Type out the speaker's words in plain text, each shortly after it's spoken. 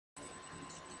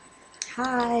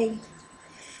Hi,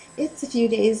 it's a few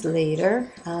days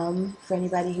later. For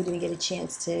anybody who didn't get a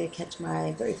chance to catch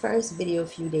my very first video a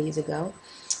few days ago,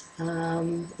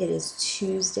 it is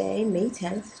Tuesday, May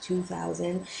 10th,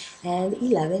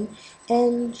 2011,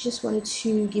 and just wanted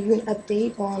to give you an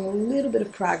update on a little bit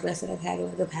of progress that I've had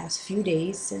over the past few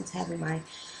days since having my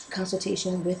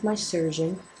consultation with my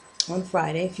surgeon on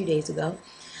Friday, a few days ago.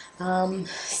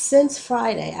 Since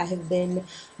Friday, I have been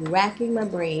racking my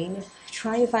brain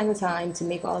trying to find the time to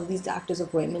make all of these doctor's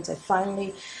appointments. I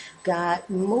finally got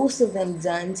most of them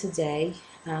done today.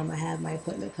 I have my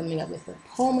appointment coming up with the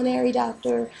pulmonary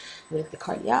doctor, with the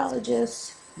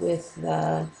cardiologist, with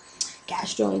the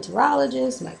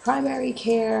gastroenterologist, my primary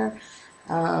care.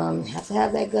 Have to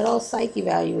have that good old psych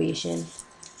evaluation.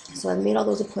 So I've made all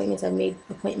those appointments. I've made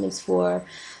appointments for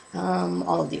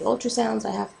all of the ultrasounds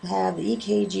I have to have, the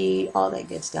EKG, all that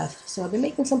good stuff. So I've been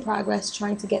making some progress,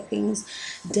 trying to get things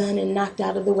done and knocked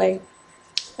out of the way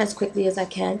as quickly as I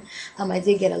can. I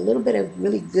did get a little bit of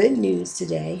really good news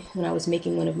today when I was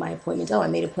making one of my appointments. Oh, I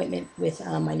made an appointment with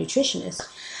my nutritionist.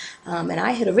 And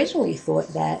I had originally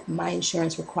thought that my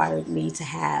insurance required me to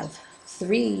have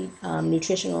three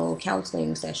nutritional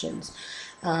counseling sessions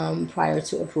prior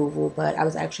to approval, but I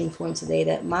was actually informed today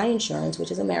that my insurance,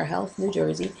 which is AmeriHealth, New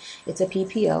Jersey, it's a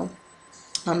PPO,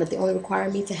 that they only require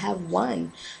me to have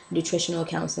one nutritional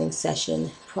counseling session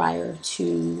prior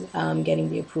to getting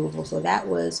the approval. So that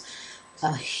was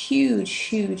a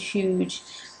huge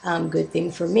good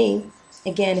thing for me.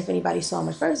 Again, if anybody saw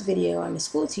my first video, I'm a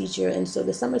school teacher, and so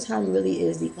the summertime really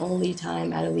is the only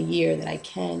time out of the year that I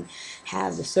can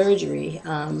have the surgery,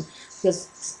 because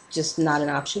it's just not an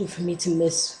option for me to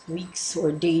miss weeks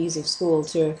or days of school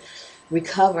to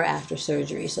recover after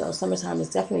surgery. So summertime is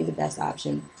definitely the best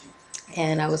option.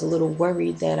 And I was a little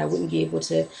worried that I wouldn't be able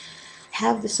to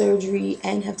have the surgery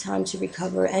and have time to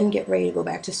recover and get ready to go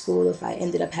back to school if I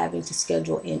ended up having to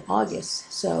schedule in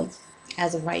August. So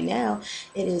as of right now,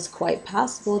 it is quite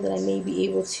possible that I may be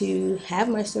able to have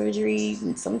my surgery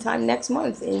sometime next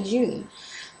month in June,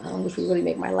 which would really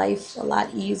make my life a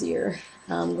lot easier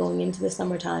going into the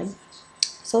summertime.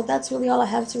 So that's really all I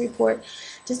have to report.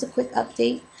 Just a quick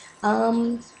update.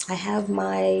 I have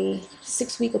my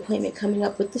 6-week appointment coming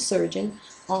up with the surgeon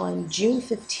on June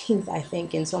 15th, I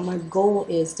think. And so my goal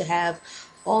is to have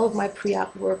all of my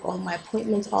pre-op work, all of my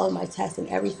appointments, all of my tests and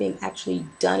everything actually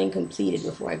done and completed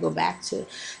before I go back to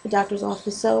the doctor's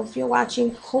office. So if you're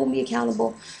watching, hold me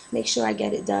accountable. Make sure I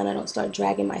get it done. I don't start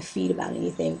dragging my feet about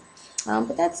anything.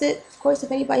 But that's it. Of course,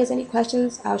 if anybody has any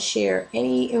questions, I'll share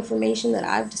any information that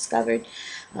I've discovered.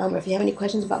 Or if you have any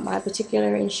questions about my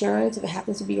particular insurance, if it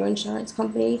happens to be your insurance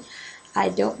company, I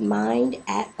don't mind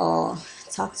at all.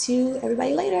 Talk to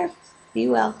everybody later. Be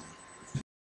well.